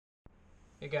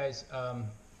Hey guys,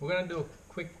 we're gonna do a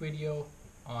quick video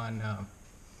on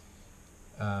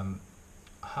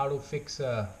how to fix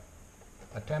a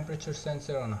temperature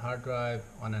sensor on a hard drive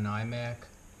on an iMac.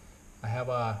 I have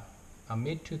a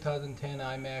mid 2010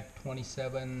 iMac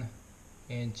 27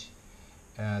 inch.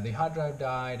 The hard drive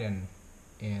died,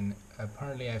 and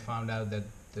apparently I found out that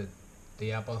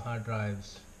the Apple hard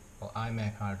drives or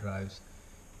iMac hard drives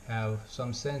have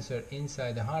some sensor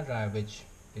inside the hard drive which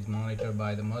is monitored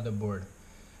by the motherboard.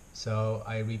 So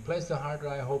I replaced the hard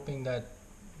drive hoping that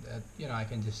I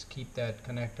can just keep that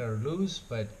connector loose,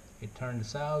 but it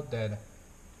turns out that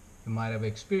you might have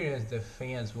experienced the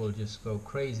fans will just go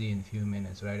crazy in a few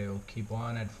minutes, right? It will keep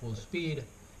on at full speed,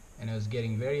 and it was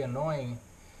getting very annoying.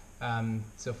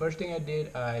 So first thing I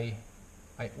did, I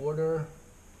order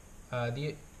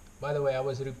by the way, I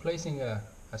was replacing a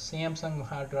Samsung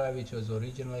hard drive which was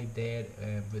originally dead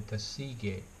with a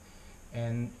Seagate.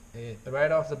 And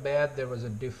right off the bat there was a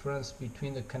difference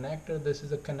between the connector. This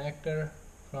is a connector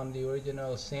from the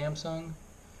original Samsung.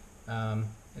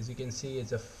 As you can see,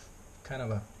 it's a kind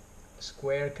of a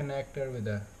square connector with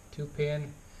a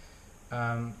 2-pin.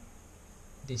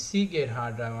 The Seagate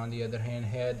hard drive on the other hand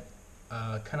had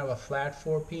kind of a flat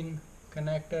 4-pin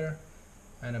connector,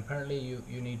 and apparently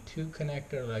you need 2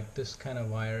 connector like this kind of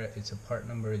wire. It's a part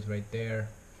number is right there,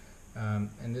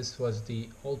 and this was the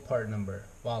old part number.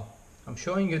 Well, I'm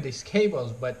showing you these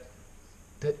cables, but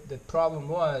the problem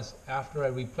was after I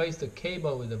replaced the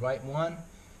cable with the right one,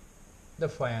 the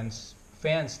fans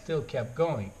still kept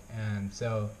going. And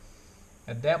so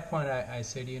at that point I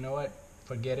said, you know what,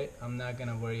 forget it, I'm not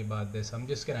gonna worry about this, I'm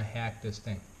just gonna hack this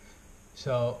thing.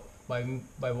 So by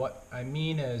what I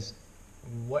mean is,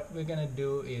 what we're gonna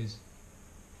do is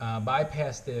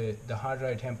bypass the hard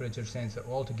drive temperature sensor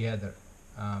altogether.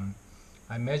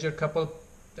 I measured a couple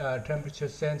temperature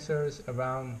sensors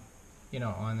around,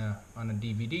 on a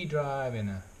DVD drive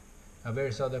and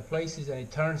various other places, and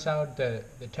it turns out the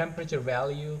temperature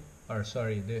value, or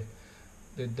sorry,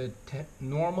 the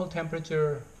normal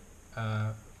temperature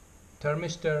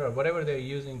thermistor or whatever they're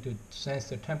using to sense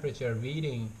the temperature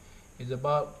reading is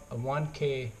about a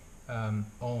 1K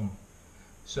ohm.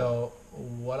 So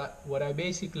what I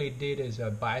basically did is I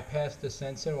bypassed the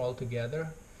sensor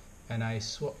altogether, and I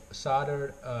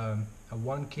soldered a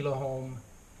 1 kilo ohm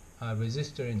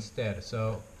resistor instead.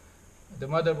 So the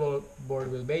motherboard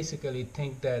will basically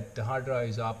think that the hard drive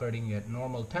is operating at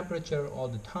normal temperature all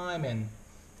the time and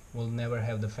will never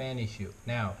have the fan issue.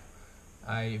 Now,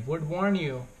 I would warn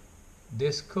you,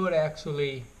 this could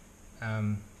actually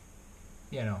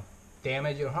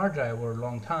damage your hard drive for a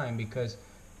long time, because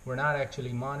we're not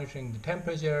actually monitoring the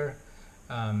temperature,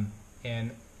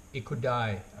 and it could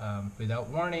die without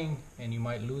warning, and you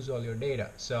might lose all your data.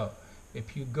 So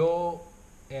if you go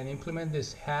and implement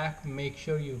this hack, make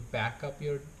sure you back up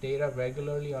your data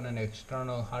regularly on an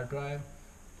external hard drive.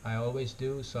 I always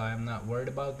do, so I'm not worried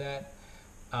about that.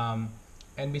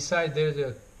 And besides,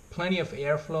 there's plenty of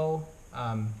airflow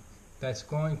that's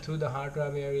going through the hard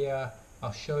drive area.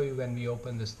 I'll show you when we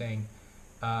open this thing.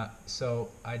 So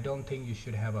I don't think you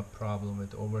should have a problem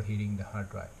with overheating the hard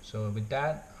drive. So with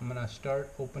that, I'm gonna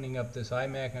start opening up this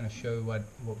iMac and I'll show you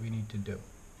what we need to do.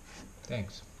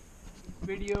 Thanks. This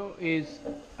video is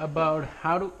about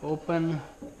how to open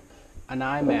an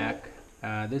iMac.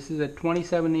 This is a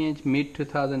 27-inch mid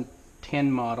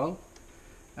 2010 model.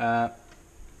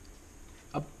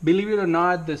 Believe it or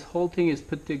not, this whole thing is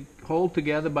hold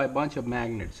together by a bunch of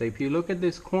magnets. So if you look at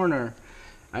this corner,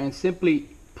 I can simply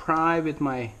pry with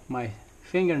my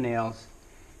fingernails,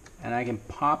 and I can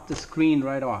pop the screen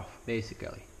right off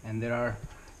basically. And there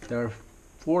are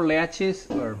 4 latches,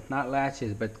 or not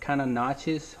latches but kind of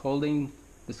notches holding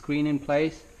the screen in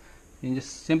place. You can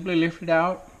just simply lift it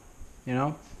out,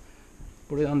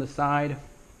 put it on the side.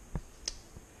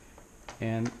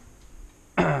 And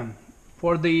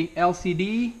for the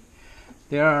LCD,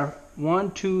 there are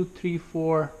 1, 2, 3,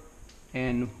 4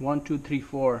 and 1, 2, 3,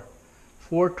 4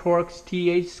 Torx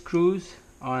T8 screws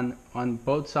on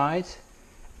both sides,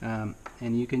 and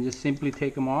you can just simply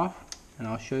take them off, and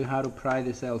I'll show you how to pry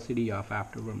this LCD off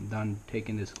after I'm done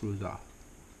taking the screws off.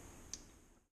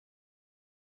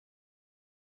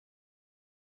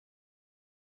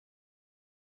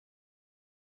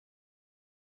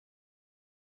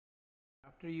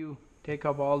 After you take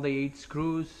off all the 8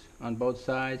 screws on both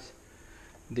sides,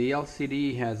 the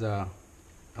LCD has a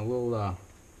little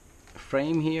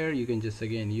frame here. You can just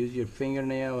again use your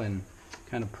fingernail and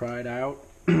kind of pry it out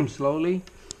slowly.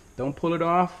 Don't pull it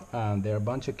off. There are a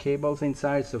bunch of cables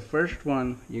inside. So first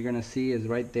one you're gonna see is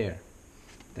right there.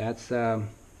 That's some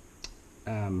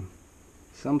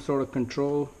sort of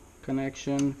control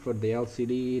connection for the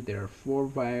LCD. There are 4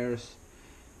 wires.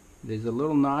 There's a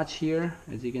little notch here,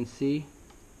 as you can see.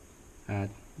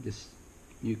 Just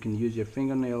you can use your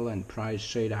fingernail and pry it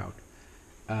straight out.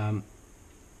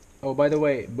 Oh, by the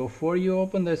way, before you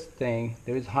open this thing,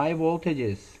 there is high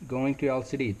voltages going to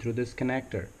LCD through this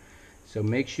connector. So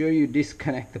make sure you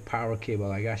disconnect the power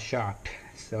cable. I got shocked,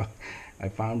 so I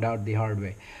found out the hard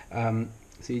way.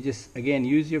 So you just, again,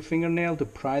 use your fingernail to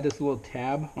pry this little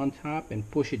tab on top and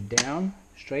push it down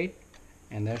straight,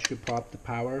 and that should pop the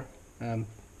power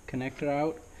connector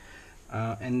out.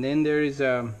 And then there is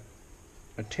a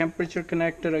temperature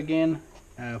connector again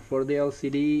for the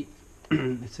LCD.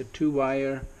 It's a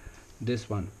 2-wire, this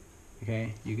one.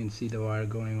 Okay, you can see the wire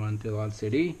going on to the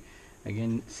LCD.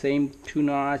 Again, same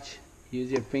 2-notch. Use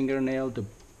your fingernail to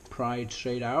pry it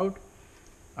straight out,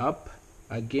 up.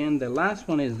 Again, the last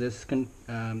one is this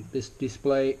this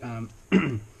display,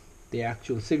 the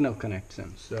actual signal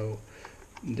connection. So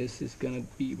this is gonna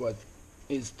be what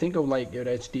is, think of like your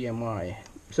HDMI.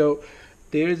 So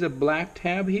there is a black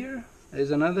tab here.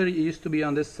 There's another, it used to be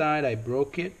on this side. I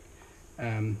broke it.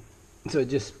 So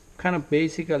just kind of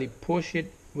basically push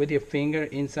it with your finger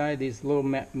inside this little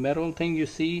metal thing you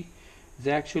see. It's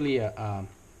actually a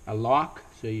lock.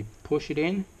 So you push it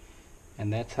in,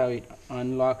 and that's how it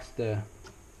unlocks the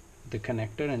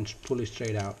connector and pull it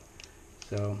straight out.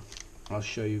 So I'll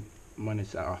show you when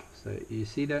it's off. So you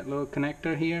see that little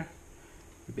connector here?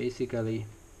 You basically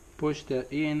push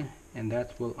that in, and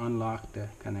that will unlock the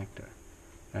connector,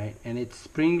 right? And it's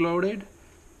spring loaded,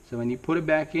 so when you put it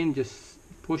back in, just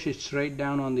push it straight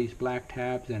down on these black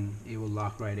tabs and it will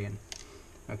lock right in.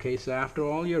 Okay, so after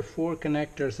all your 4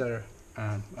 connectors are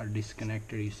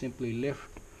disconnected, you simply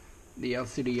lift the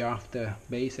LCD off the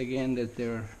base again. That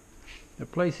there are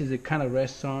places it kind of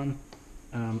rests on,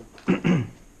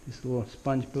 these little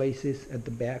sponge places at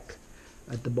the back,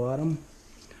 at the bottom.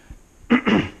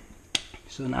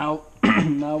 So now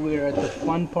now we're at the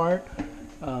fun part.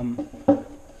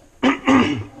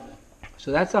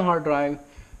 So that's a hard drive,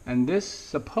 and this is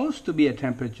supposed to be a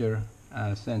temperature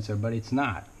sensor, but it's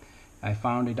not. I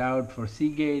found it out for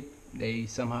Seagate. They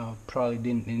somehow probably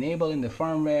didn't enable in the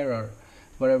firmware or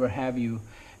whatever have you.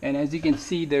 And as you can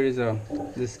see, there is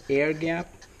this air gap.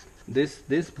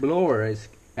 This blower is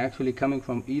actually coming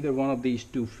from either one of these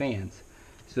 2 fans.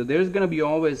 So there's going to be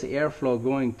always airflow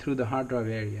going through the hard drive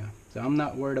area. So I'm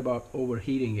not worried about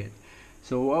overheating it.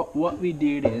 So what we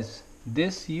did is,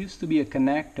 this used to be a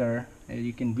connector, and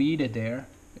you can read it there,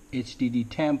 HDD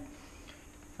temp.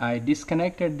 I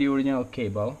disconnected the original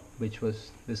cable, which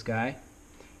was this guy,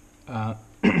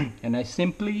 and I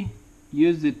simply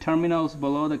used the terminals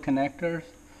below the connectors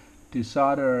to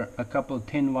solder a couple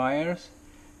thin wires,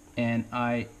 and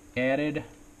I added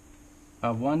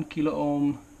a 1 kilo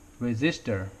ohm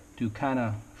resistor to kind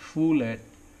of fool it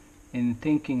in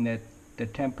thinking that the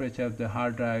temperature of the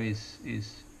hard drive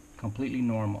is completely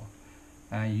normal.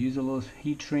 I use a little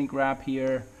heat shrink wrap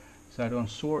here so I don't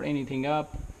sort anything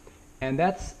up, and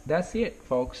that's it,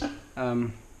 folks.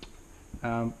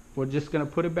 We're just gonna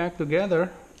put it back together,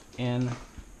 and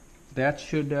that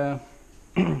should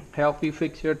help you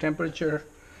fix your temperature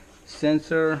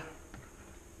sensor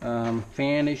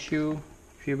fan issue,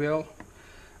 if you will.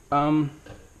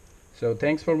 So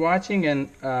thanks for watching,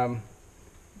 and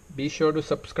be sure to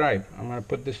subscribe. I'm gonna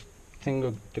put this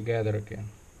thing together again.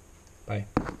 Bye.